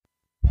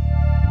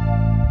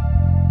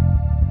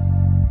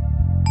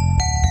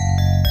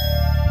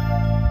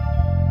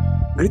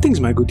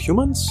Greetings, my good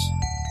humans,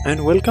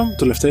 and welcome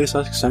to Lefteris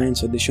Asks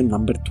Science edition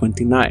number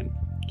 29.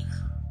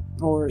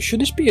 Or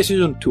should this be a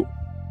season 2?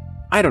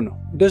 I don't know,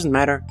 it doesn't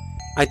matter.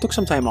 I took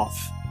some time off,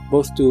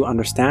 both to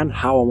understand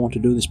how I want to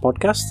do this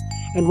podcast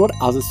and what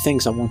other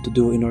things I want to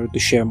do in order to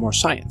share more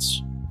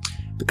science.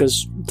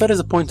 Because that is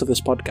the point of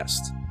this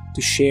podcast,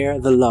 to share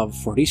the love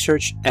for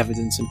research,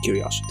 evidence, and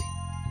curiosity.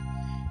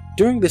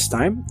 During this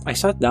time, I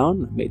sat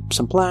down, made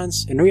some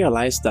plans, and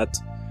realized that,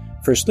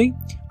 firstly,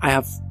 I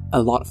have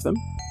a lot of them,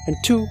 and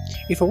two,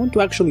 if I want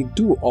to actually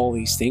do all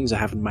these things I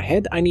have in my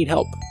head, I need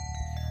help.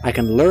 I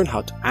can learn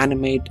how to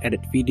animate,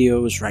 edit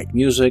videos, write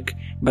music,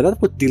 but that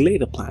would delay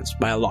the plans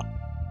by a lot.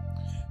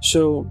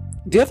 So,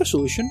 the other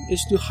solution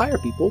is to hire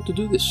people to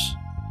do this.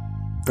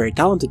 Very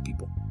talented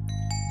people.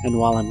 And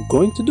while I'm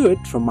going to do it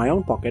from my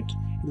own pocket,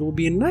 it will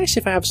be nice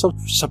if I have some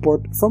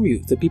support from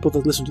you, the people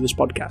that listen to this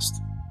podcast.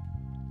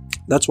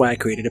 That's why I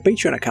created a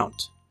Patreon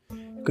account.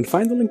 You can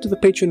find the link to the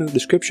Patreon in the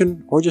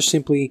description, or just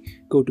simply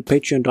go to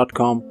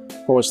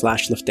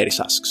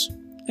patreon.com/LefterisAsks,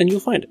 and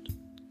you'll find it.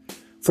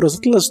 For as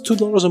little as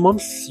 $2 a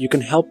month, you can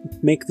help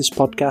make this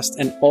podcast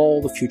and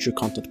all the future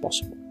content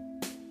possible.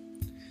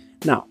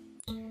 Now,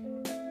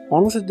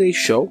 on with today's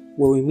show,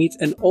 where we meet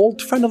an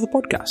old friend of the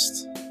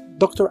podcast.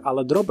 Dr.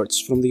 Aled Roberts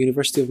from the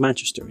University of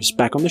Manchester is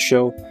back on the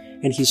show,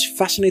 and his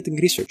fascinating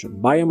research on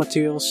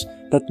biomaterials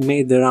that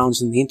made the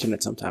rounds on the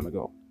internet some time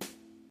ago.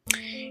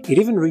 It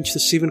even reached the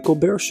Stephen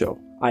Colbert show,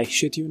 I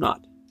shit you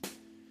not.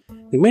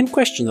 The main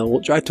question that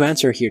we'll try to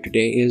answer here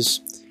today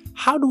is,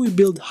 how do we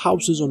build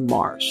houses on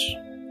Mars?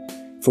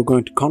 If we're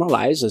going to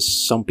colonize, as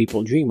some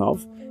people dream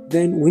of,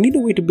 then we need a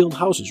way to build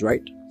houses,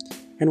 right?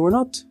 And we're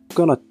not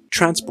gonna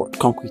transport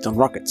concrete on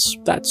rockets.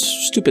 That's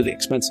stupidly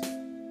expensive.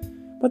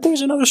 But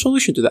there's another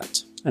solution to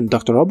that, and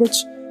Dr.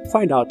 Roberts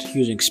find out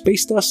using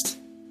space dust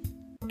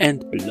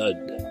and blood.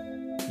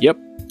 Yep,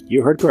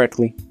 you heard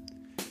correctly.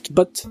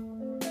 But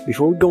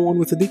before we go on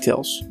with the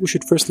details, we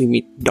should firstly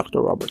meet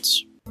Dr.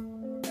 Roberts.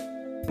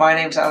 My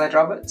name's Aled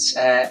Roberts.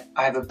 I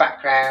have a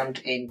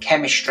background in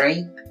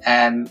chemistry.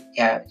 I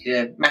did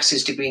a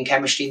master's degree in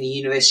chemistry in the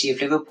University of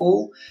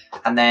Liverpool,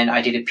 and then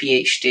I did a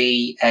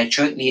PhD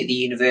jointly at the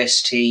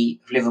University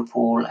of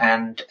Liverpool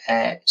and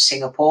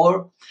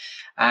Singapore.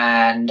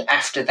 And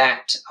after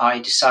that, I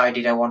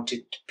decided I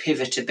wanted to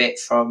pivot a bit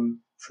from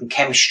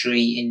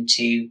chemistry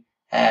into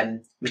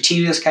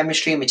materials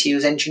chemistry and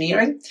materials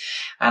engineering.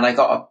 And I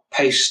got a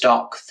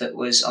postdoc that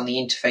was on the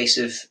interface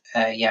of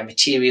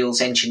materials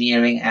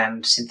engineering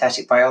and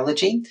synthetic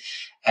biology,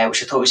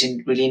 which I thought was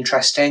really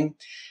interesting.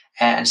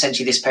 And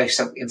essentially this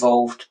postdoc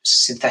involved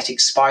synthetic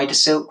spider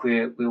silk.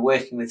 We were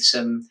working with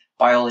some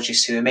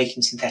biologists who were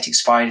making synthetic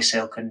spider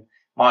silk, and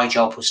my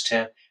job was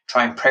to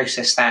try and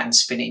process that and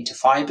spin it into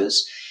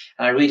fibers.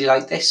 And I really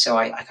liked this, so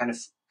I kind of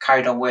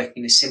carried on working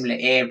in a similar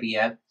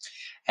area.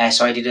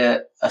 So I did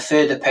a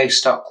further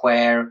postdoc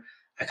where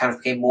I kind of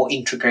became more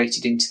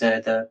integrated into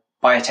the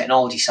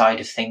biotechnology side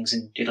of things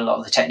and did a lot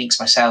of the techniques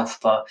myself.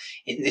 But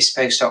in this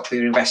postdoc, we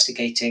were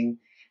investigating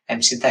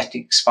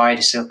synthetic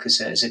spider silk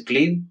as a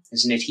glue,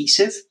 as an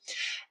adhesive.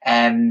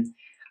 And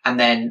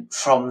then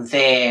from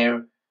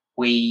there,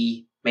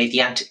 we made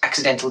the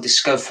accidental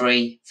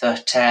discovery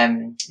that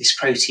this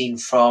protein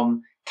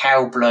from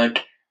cow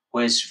blood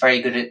was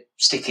very good at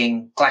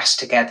sticking glass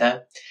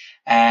together.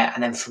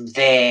 And then from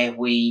there,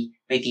 we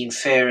made the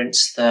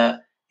inference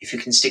that if you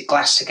can stick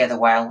glass together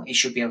well, it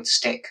should be able to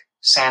stick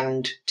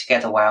sand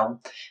together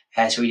well.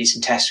 So we did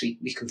some tests,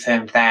 we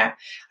confirmed that.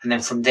 And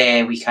then from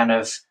there, we kind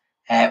of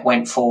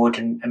went forward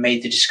and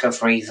made the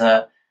discovery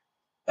that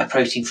a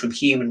protein from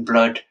human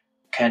blood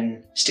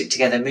can stick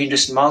together moon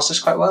dust and Mars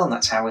dust quite well, and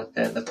that's how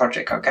the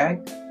project got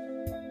going.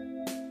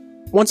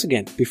 Once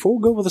again, before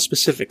we go over the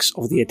specifics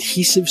of the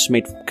adhesives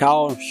made from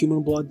cow and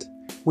human blood,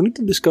 we need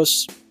to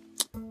discuss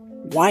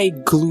why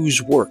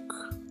glues work.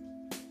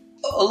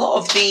 A lot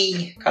of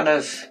the kind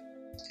of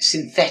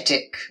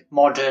synthetic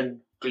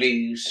modern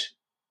glues,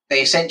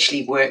 they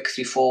essentially work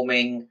through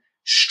forming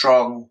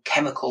strong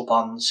chemical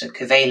bonds, so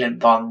covalent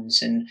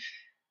bonds, and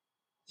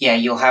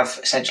you'll have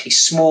essentially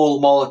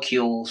small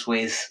molecules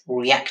with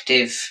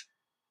reactive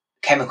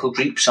chemical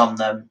groups on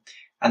them.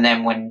 And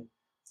then when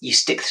you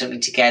stick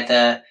something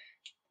together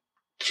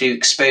through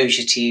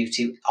exposure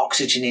to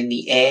oxygen in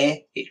the air,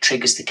 it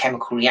triggers the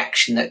chemical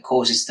reaction that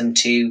causes them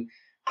to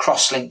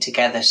cross-link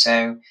together.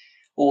 So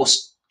all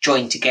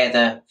join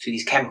together through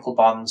these chemical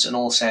bonds and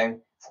also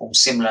form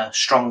similar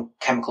strong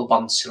chemical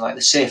bonds to like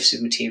the surface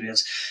of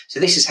materials. So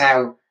this is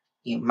how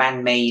a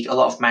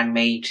lot of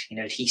man-made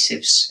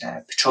adhesives,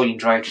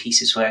 petroleum-derived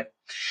adhesives work.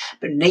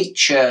 But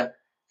nature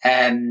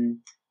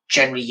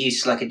generally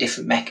uses like a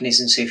different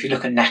mechanism. So if you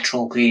look at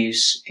natural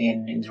glues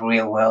in the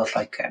real world,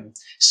 like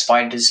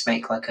spiders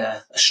make like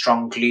a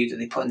strong glue that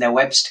they put in their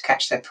webs to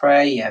catch their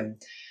prey.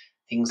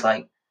 Things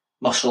like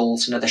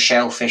mussels and other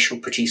shellfish will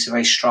produce a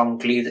very strong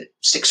glue that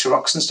sticks to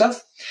rocks and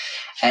stuff.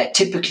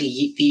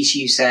 Typically, these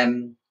use a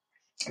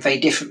very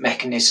different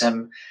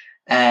mechanism.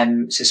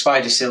 So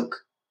spider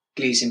silk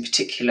glues in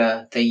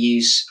particular, they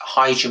use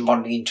hydrogen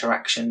bonding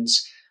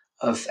interactions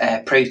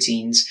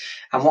proteins.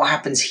 And what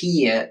happens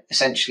here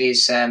essentially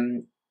is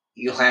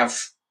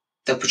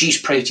they'll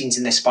produce proteins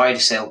in their spider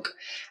silk,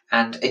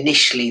 and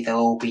initially they'll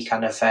all be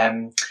kind of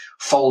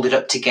folded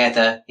up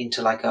together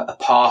into like a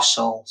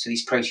parcel. So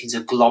these proteins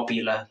are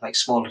globular, like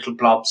small little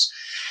blobs.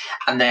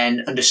 And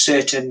then under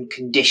certain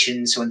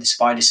conditions, so when the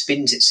spider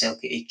spins its silk,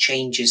 it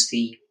changes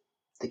the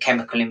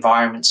chemical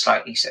environment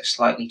slightly. So it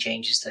slightly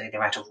changes the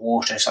amount of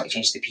water, slightly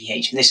changes the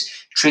pH. And this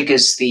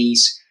triggers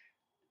these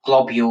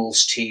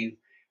globules to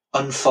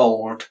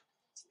unfold.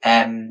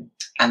 And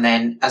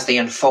then as they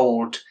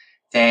unfold,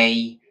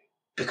 they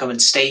become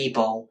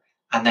unstable,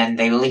 and then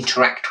they will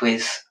interact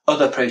with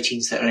other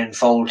proteins that are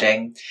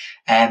unfolding,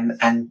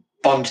 and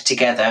bond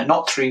together,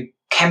 not through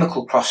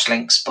chemical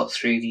crosslinks, but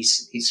through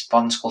these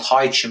bonds called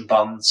hydrogen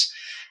bonds.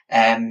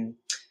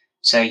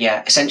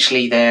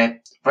 Essentially they're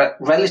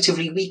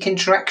relatively weak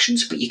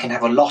interactions, but you can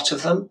have a lot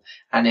of them.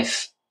 And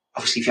if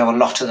you have a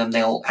lot of them,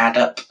 they'll add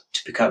up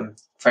to become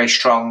very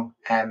strong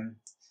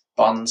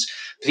bonds.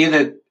 But the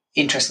other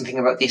interesting thing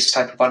about this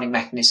type of bonding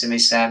mechanism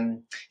is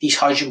these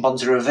hydrogen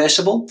bonds are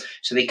reversible,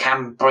 so they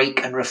can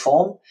break and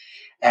reform,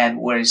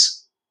 whereas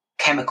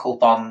chemical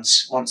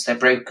bonds, once they're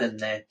broken,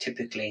 they're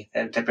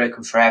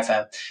broken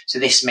forever. So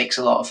this makes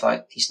a lot of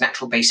like these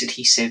natural base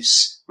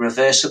adhesives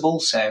reversible.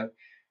 So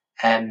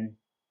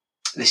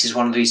this is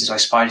one of the reasons why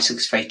spider silk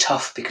is very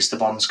tough, because the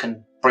bonds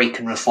can break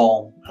and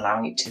reform,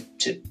 allowing it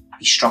to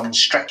be strong and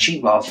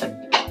stretchy rather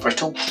than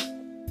brittle.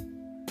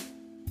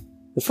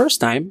 The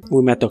first time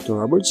we met Dr.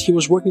 Roberts, he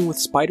was working with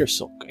spider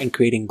silk and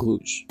creating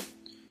glues.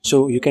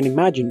 So you can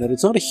imagine that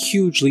it's not a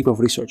huge leap of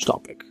research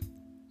topic.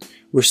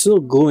 We're still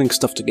gluing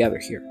stuff together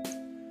here.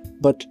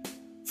 But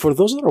for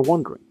those that are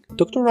wondering,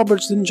 Dr.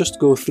 Roberts didn't just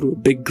go through a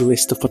big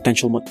list of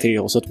potential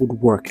materials that would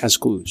work as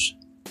glues.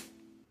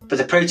 But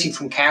the protein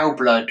from cow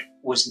blood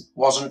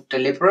wasn't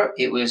deliberate.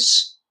 It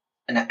was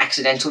an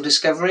accidental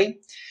discovery.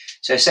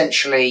 So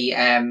essentially,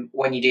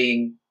 when you're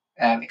doing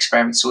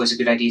experiments, it's always a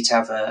good idea to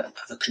have a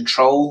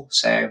control.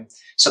 So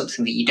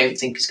something that you don't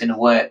think is going to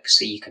work,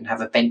 so you can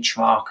have a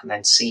benchmark and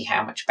then see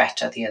how much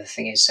better the other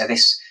thing is. So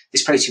this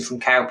protein from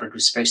cow blood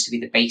was supposed to be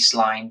the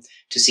baseline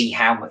to see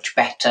how much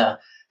better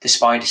the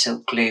spider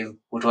silk glue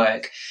would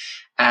work.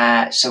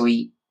 So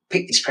we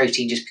picked this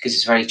protein just because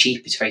it's very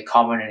cheap, it's very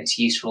common, and it's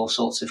used for all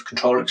sorts of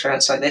control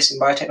experiments like this in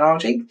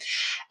biotechnology.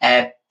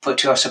 But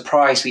to our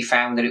surprise, we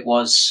found that it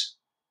was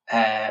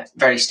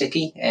very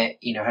sticky.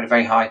 Had a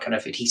very high kind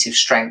of adhesive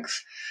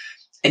strength.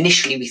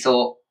 Initially, we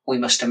thought we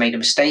must have made a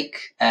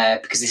mistake,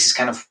 because this is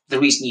kind of the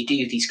reason you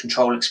do these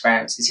control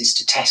experiments is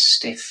to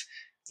test if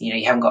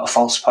you haven't got a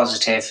false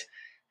positive.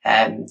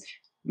 So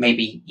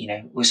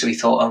we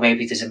thought,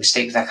 maybe there's a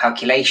mistake with our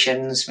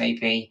calculations.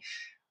 Maybe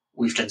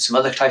we've done some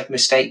other type of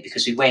mistake,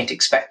 because we weren't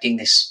expecting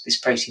this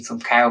protein from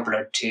cow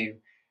blood to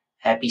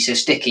be so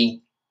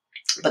sticky.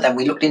 But then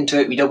we looked into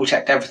it, we double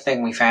checked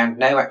everything, we found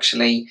no,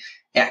 it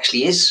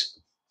actually is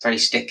very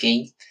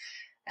sticky.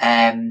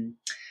 And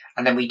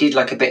then we did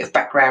like a bit of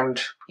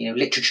background,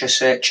 literature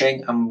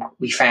searching, and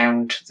we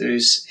found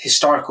there's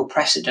historical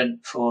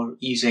precedent for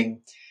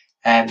using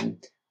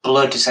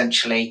blood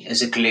essentially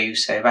as a glue.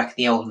 So back in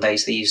the olden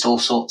days, they used all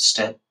sorts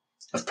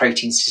of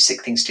proteins to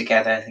stick things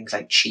together, things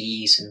like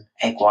cheese and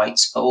egg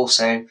whites, but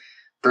also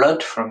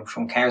blood from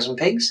cows and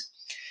pigs.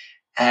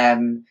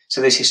 So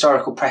there's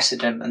historical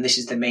precedent, and this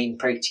is the main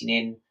protein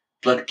in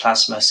blood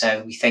plasma.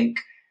 So we think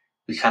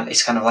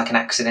it's kind of like an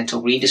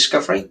accidental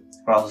rediscovery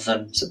rather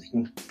than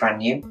something brand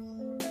new.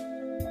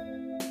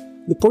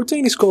 The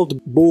protein is called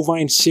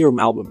bovine serum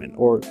albumin,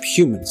 or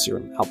human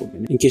serum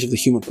albumin, in case of the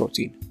human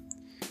protein.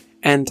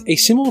 And a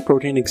similar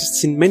protein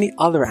exists in many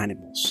other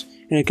animals,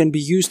 and it can be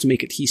used to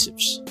make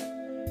adhesives.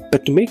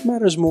 But to make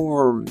matters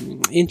more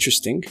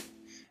interesting,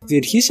 the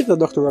adhesive that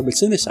Dr.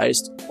 Roberts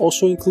synthesized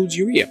also includes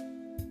urea.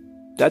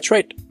 That's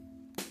right,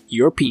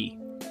 your pee.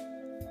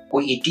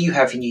 What you do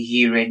have in your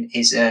urine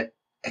is a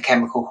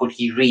chemical called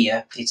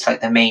urea. It's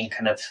like the main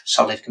kind of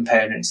solid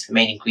component. It's the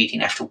main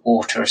ingredient after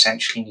water,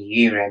 essentially, in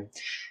your urine.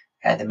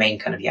 The main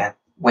kind of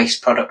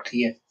waste product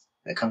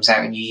that comes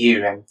out in your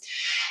urine.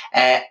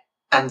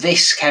 And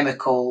this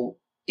chemical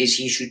is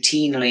used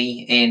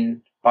routinely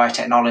in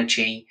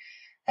biotechnology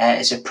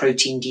as a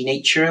protein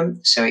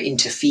denaturant. So it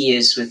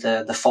interferes with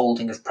the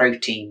folding of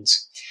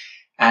proteins.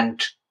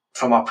 And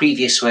from our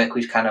previous work,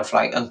 we've kind of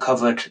like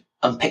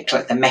unpicked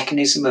like the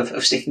mechanism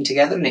of sticking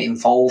together, and it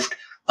involved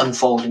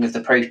unfolding of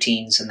the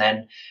proteins, and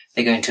then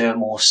they go into a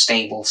more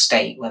stable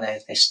state where they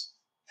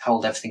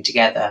hold everything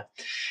together.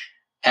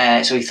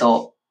 So we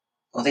thought,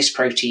 well,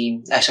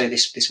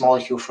 this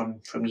molecule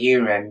from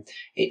urine,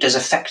 it does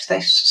affect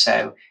this,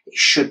 so it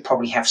should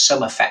probably have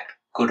some effect,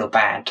 good or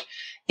bad,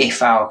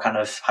 if our kind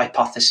of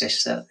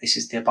hypothesis that this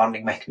is the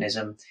bonding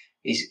mechanism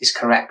is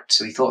correct.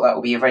 So we thought that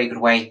would be a very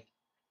good way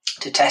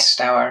to test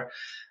our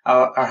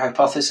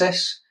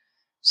hypothesis.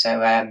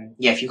 So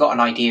if you've got an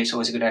idea, it's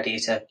always a good idea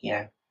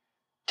to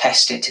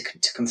test it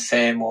to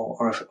confirm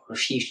or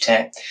refute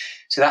it.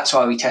 So that's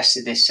why we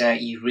tested this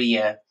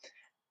urea,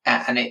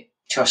 and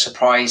to our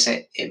surprise,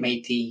 it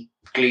made the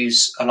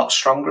glue's a lot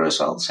stronger as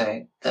well.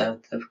 So the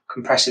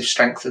compressive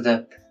strength of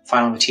the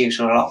final materials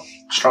are a lot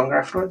stronger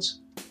afterwards.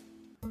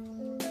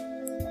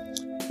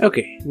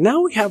 Okay,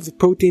 now we have the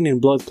protein in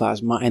blood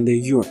plasma and the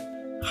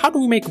urine. How do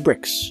we make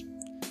bricks?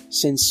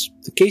 Since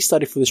the case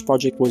study for this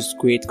project was to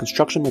create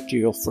construction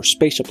material for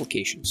space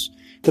applications,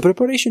 the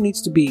preparation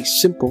needs to be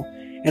simple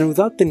and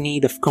without the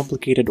need of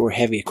complicated or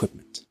heavy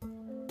equipment.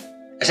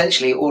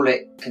 Essentially, all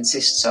it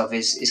consists of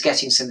is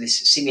getting some of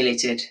this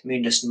simulated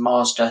moon dust and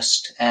Mars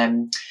dust,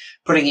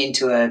 putting it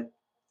into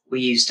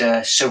we used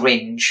a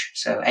syringe,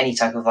 so any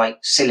type of like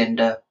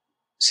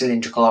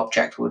cylindrical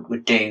object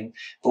would do,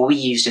 but we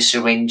used a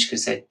syringe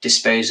because they're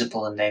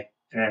disposable and they're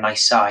a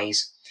nice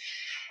size.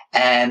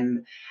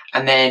 And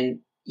then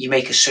you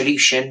make a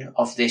solution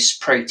of this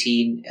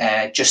protein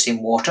just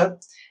in water,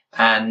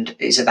 and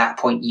it's at that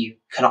point you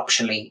can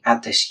optionally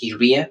add this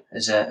urea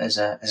as an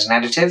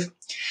additive.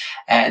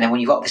 And then when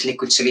you've got this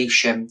liquid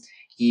solution,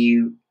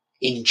 you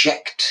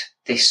inject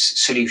this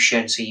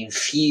solution, so you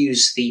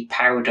infuse the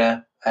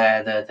powder,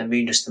 the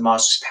moon dust, the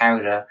Mars dust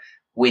powder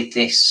with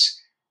this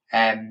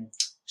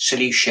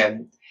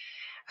solution,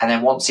 and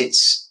then once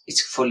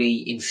it's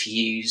fully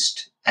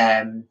infused,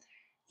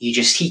 you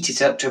just heat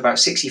it up to about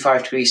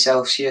 65 degrees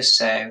Celsius,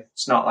 so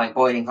it's not like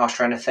boiling hot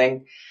or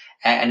anything.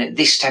 And at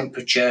this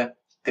temperature,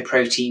 the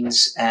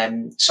proteins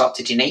start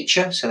to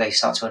denature, so they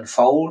start to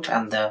unfold,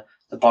 and the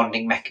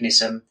bonding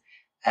mechanism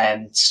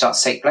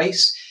starts to take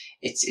place.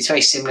 It's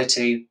very similar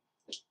to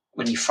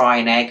when you fry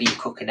an egg or you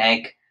cook an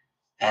egg.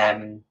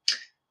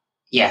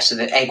 So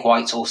the egg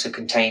whites also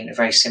contain a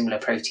very similar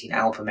protein,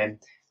 albumin,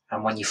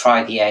 and when you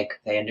fry the egg,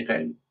 they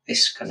undergo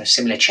this kind of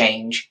similar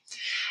change.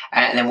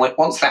 And then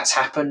once that's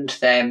happened,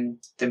 then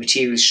the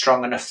material is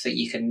strong enough that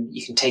you can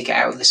take it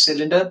out of the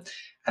cylinder,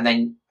 and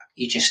then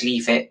you just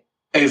leave it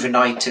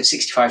overnight at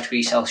 65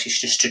 degrees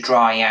Celsius just to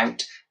dry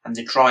out. And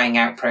the drying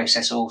out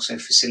process also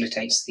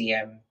facilitates the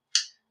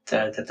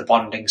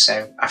bonding.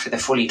 So after they're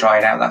fully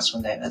dried out, that's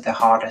when they're at their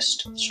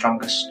hardest,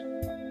 strongest.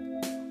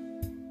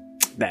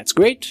 That's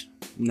great.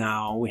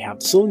 Now we have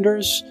the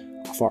cylinders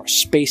of our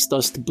space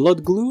dust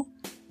blood glue,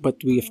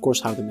 but we of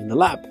course have them in the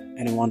lab,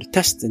 and I want to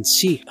test and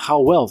see how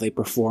well they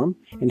perform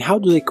and how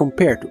do they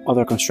compare to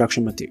other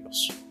construction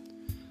materials.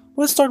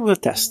 Let's start with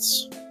the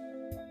tests.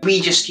 We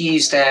just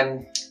used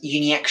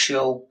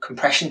uniaxial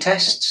compression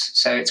tests,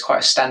 so it's quite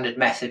a standard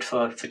method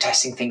for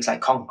testing things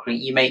like concrete.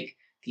 You make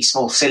these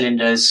small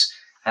cylinders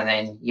and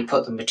then you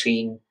put them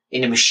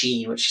in a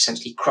machine which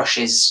essentially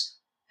crushes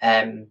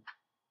the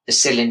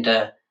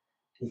cylinder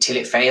until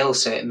it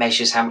fails, so it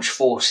measures how much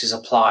force is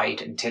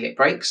applied until it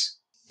breaks.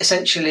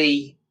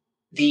 Essentially,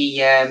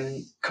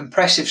 the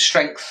compressive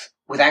strength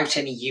without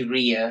any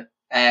urea,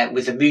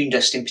 with the moon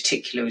dust in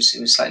particular, it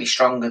was slightly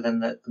stronger than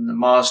the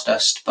Mars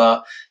dust,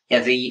 but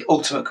the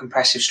ultimate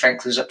compressive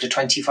strength was up to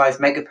 25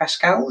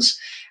 megapascals,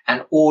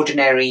 and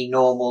ordinary,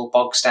 normal,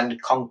 bog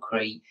standard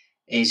concrete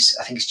is,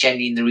 I think it's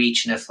generally in the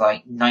region of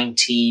like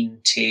 19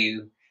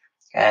 to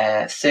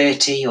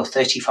 30 or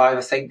 35,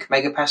 I think,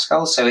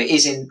 megapascals. So it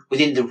is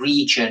within the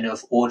region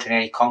of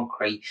ordinary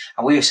concrete.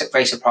 And we were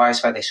very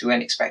surprised by this. We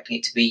weren't expecting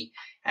it to be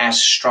as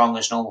strong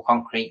as normal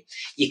concrete.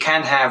 You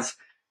can have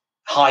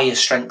higher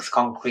strength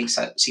concrete,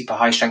 like super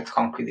high strength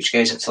concrete, which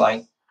goes up to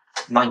like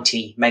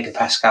 90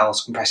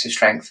 megapascals compressive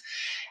strength.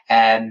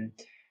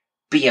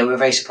 But we were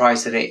very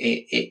surprised that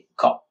it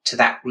got to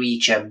that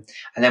region.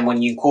 And then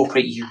when you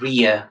incorporate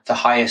urea, the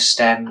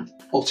highest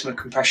ultimate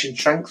compression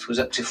strength was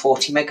up to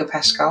 40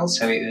 megapascals.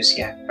 So it was,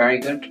 very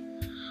good.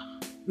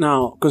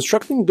 Now,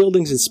 constructing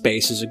buildings in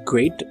space is a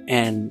great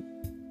and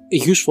a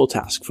useful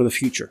task for the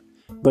future.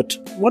 But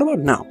what about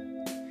now?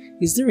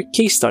 Is there a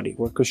case study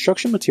where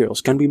construction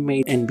materials can be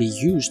made and be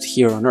used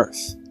here on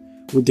Earth?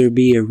 Would there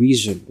be a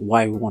reason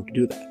why we want to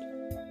do that?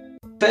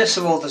 First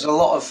of all, there's a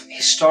lot of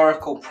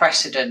historical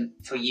precedent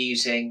for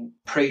using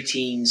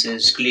proteins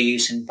as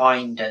glues and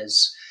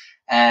binders.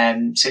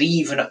 So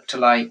even up to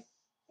like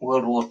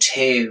World War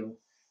II,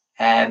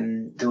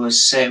 there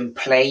was certain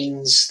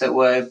planes that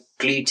were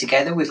glued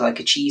together with like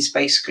a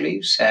cheese-based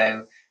glue. So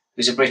there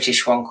was a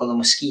British one called the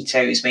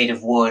Mosquito. It was made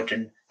of wood,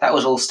 and that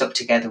was all stuck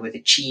together with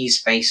a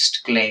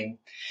cheese-based glue.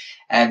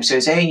 So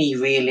it's only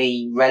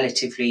really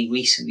relatively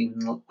recently,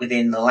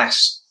 within the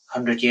last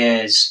 100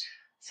 years,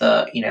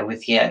 that,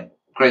 with the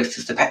growth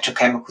of the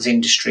petrochemicals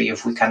industry,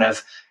 have we kind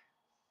of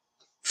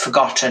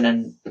forgotten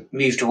and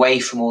moved away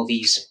from all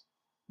these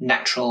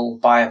natural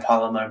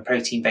biopolymer and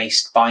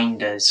protein-based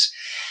binders.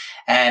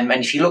 And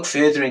if you look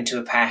further into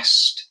the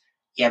past,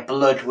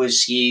 blood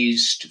was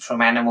used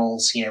from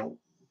animals,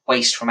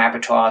 waste from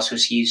abattoirs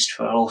was used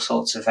for all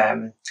sorts of,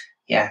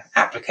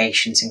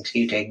 applications,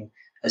 including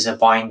as a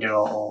binder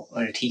or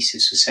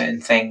adhesives for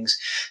certain things.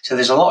 So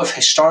there's a lot of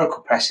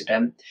historical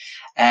precedent.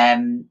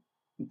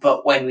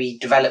 But when we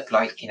develop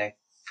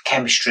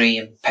chemistry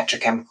and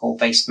petrochemical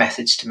based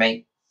methods to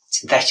make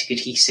synthetic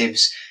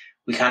adhesives,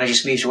 we kind of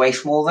just moved away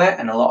from all that,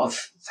 and a lot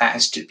of that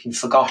has been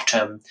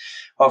forgotten.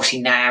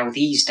 Obviously now,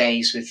 these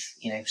days, with,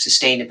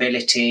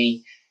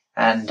 sustainability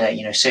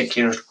and,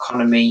 circular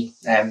economy,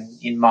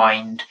 in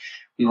mind,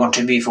 we want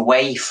to move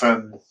away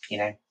from,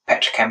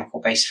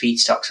 petrochemical based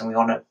feedstocks, and we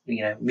want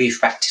to, move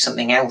back to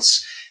something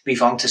else,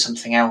 move on to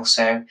something else.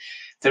 So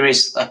there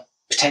is a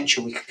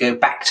potential we could go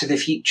back to the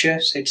future,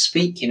 so to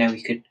speak.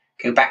 We could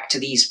go back to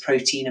these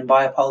protein and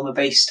biopolymer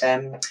based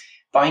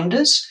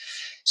binders.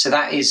 So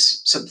that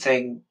is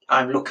something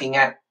I'm looking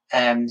at.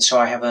 So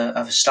I have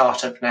a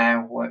startup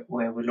now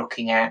where we're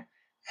looking at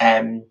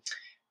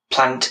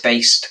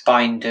plant-based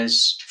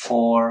binders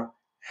for,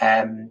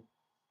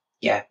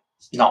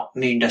 not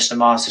moon dust and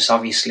Mars dust,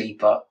 obviously,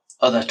 but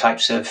other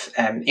types of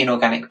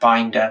inorganic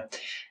binder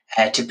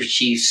to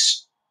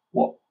produce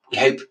what we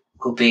hope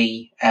will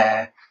be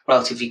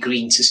relatively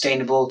green,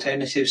 sustainable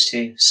alternatives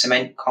to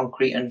cement,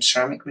 concrete, and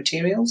ceramic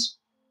materials.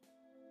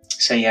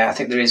 So I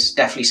think there is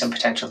definitely some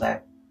potential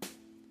there.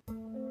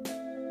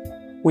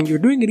 When you're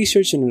doing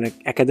research in an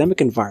academic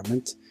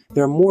environment,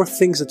 there are more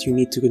things that you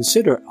need to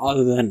consider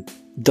other than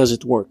does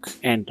it work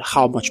and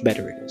how much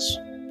better it is.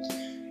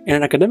 In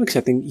an academic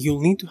setting,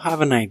 you'll need to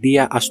have an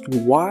idea as to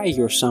why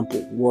your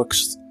sample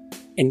works.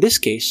 In this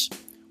case,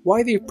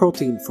 why the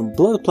protein from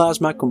blood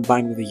plasma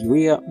combined with the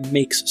urea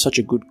makes such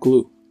a good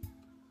glue.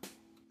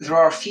 There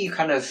are a few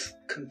kind of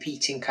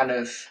competing kind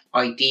of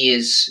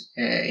ideas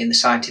in the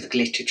scientific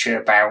literature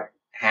about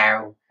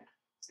how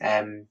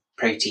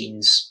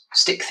proteins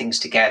stick things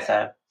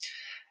together.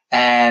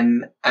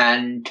 And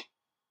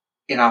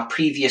in our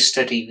previous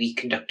study, we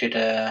conducted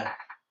an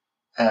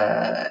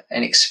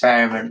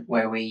experiment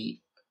where we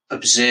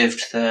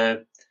observed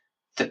the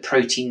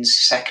protein's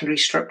secondary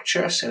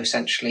structure, so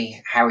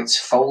essentially how it's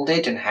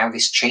folded and how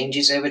this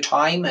changes over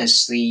time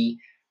as the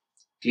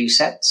glue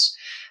sets.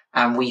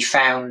 And we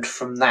found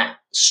from that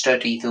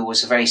study there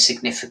was a very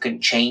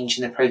significant change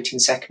in the protein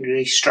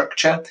secondary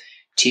structure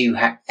to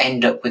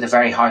end up with a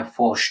very high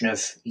proportion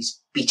of these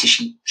beta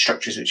sheet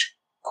structures, which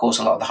cause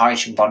a lot of the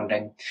hydrogen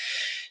bonding.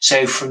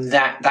 So from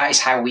that is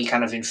how we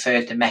kind of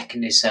inferred the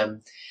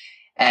mechanism.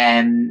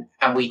 And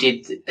we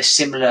did a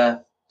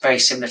very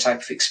similar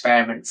type of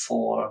experiment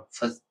for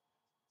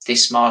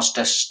this Mars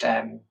dust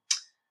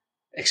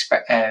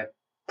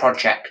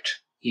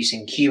project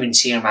using human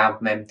serum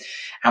albumin,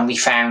 and we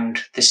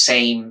found the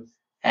same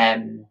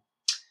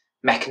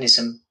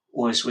mechanism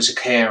was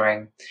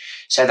occurring.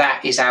 So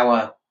that is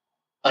our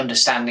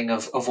understanding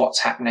of what's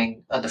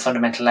happening at the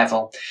fundamental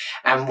level.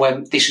 And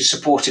when this was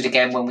supported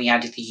again when we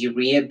added the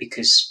urea,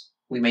 because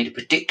we made a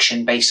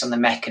prediction based on the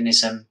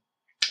mechanism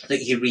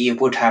that urea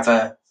would have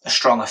a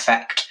strong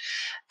effect.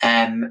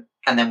 And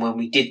then when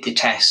we did the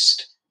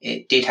test,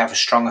 it did have a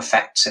strong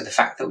effect. So the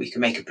fact that we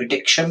could make a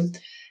prediction,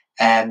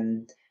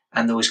 and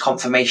there was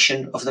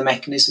confirmation of the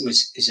mechanism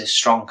is a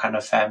strong kind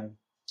of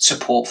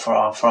support for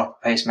our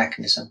proposed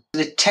mechanism.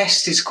 The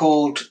test is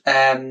called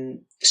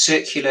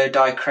circular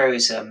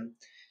dichroism.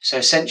 So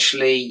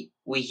essentially,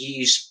 we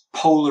use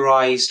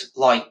polarized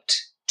light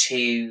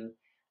to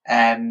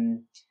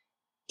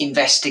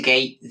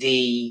investigate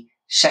the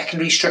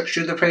secondary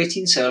structure of the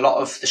protein. So a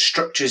lot of the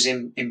structures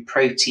in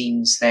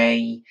proteins,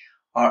 they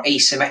are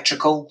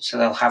asymmetrical. So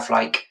they'll have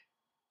like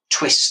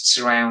twists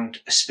around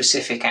a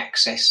specific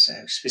axis, so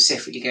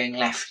specifically going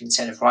left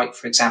instead of right,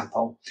 for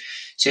example.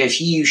 So if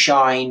you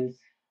shine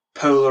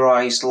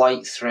polarized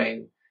light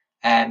through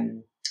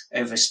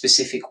over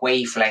specific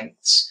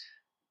wavelengths,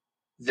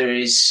 there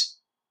is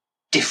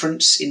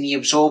difference in the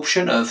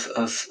absorption of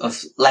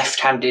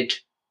left-handed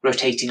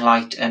rotating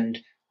light and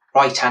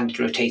right-handed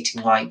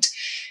rotating light.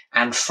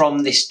 And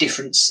from this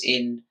difference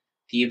in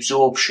the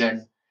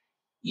absorption,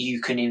 you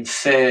can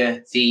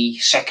infer the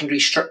secondary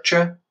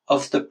structure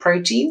of the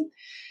protein.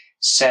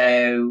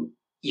 So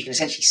you can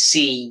essentially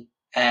see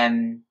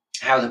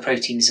how the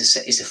protein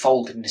is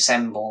folded and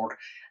assembled,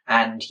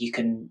 and you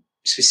can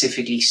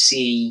specifically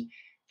see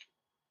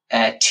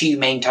two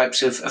main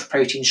types of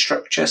protein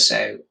structure.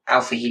 So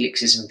alpha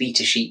helixes and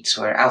beta sheets,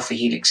 where alpha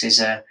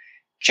helixes are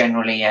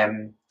generally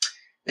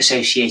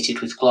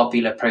associated with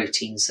globular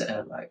proteins that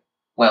are like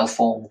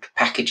well-formed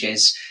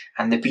packages,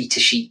 and the beta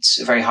sheets,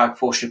 a very high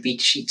proportion of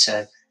beta sheets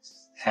are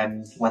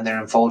when they're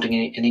unfolding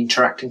and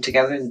interacting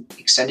together in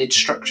extended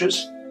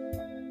structures.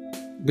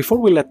 Before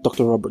we let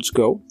Dr. Roberts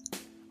go,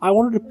 I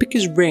wanted to pick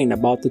his brain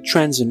about the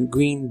trends in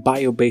green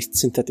bio-based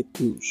synthetic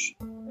glues.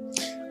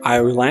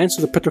 Our reliance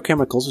on the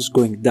petrochemicals is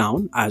going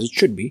down, as it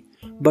should be,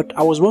 but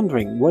I was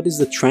wondering, what is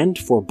the trend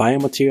for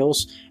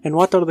biomaterials and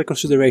what are the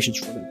considerations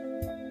for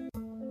them?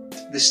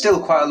 There's still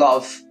quite a lot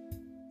of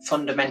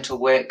fundamental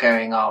work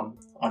going on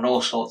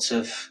all sorts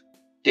of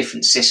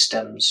different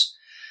systems.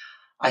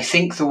 I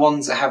think the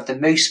ones that have the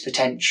most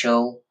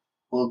potential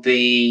will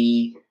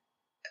be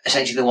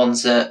essentially the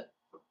ones that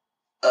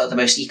are the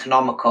most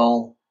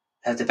economical,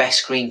 have the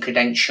best green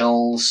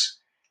credentials,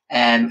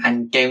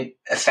 and don't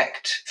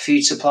affect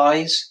food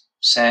supplies.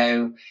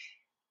 So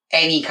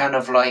any kind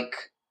of like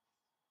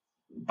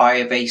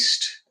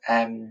bio-based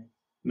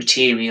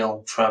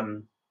material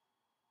from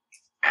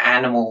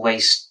animal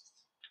waste,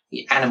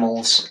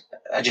 animals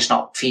are just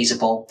not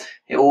feasible.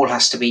 It all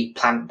has to be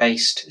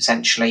plant-based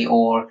essentially,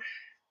 or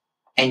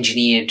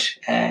engineered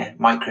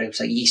microbes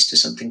like yeast or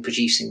something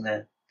producing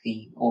the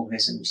the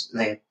organisms,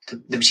 the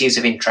materials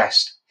of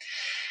interest.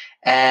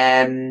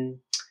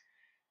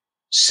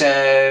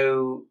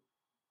 So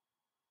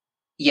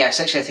yeah,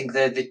 essentially I think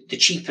the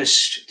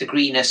cheapest, the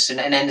greenest, and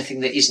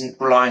anything that isn't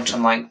reliant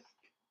on, like,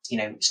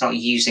 it's not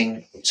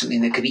using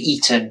something that could be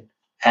eaten,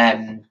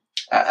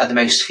 are the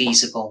most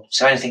feasible.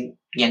 So anything,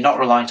 not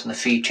reliant on the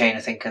food chain,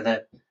 I think,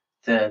 are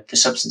the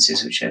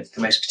substances which have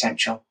the most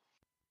potential.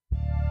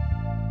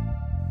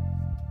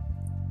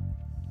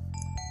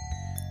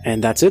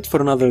 And that's it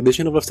for another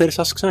edition of Lefteris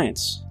Ask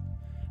Science.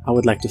 I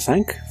would like to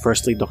thank,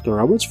 firstly, Dr.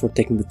 Roberts for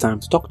taking the time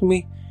to talk to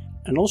me,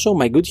 and also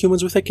my good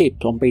humans with a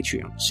cape on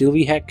Patreon,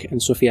 Sylvie Heck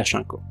and Sofia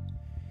Shanko.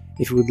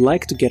 If you would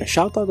like to get a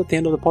shout out at the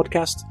end of the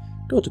podcast,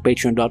 go to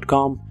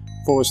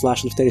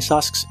patreon.com/Lefteris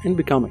Asks and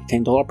become a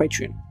 $10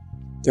 Patreon.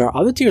 There are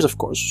other tiers, of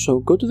course, so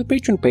go to the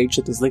Patreon page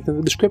that is linked in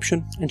the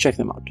description and check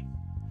them out.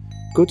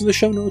 Go to the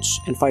show notes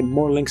and find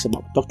more links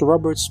about Dr.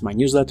 Roberts, my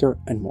newsletter,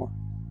 and more.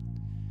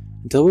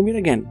 Until we meet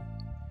again,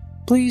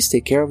 please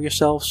take care of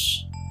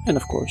yourselves, and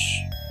of course,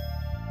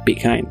 be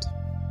kind.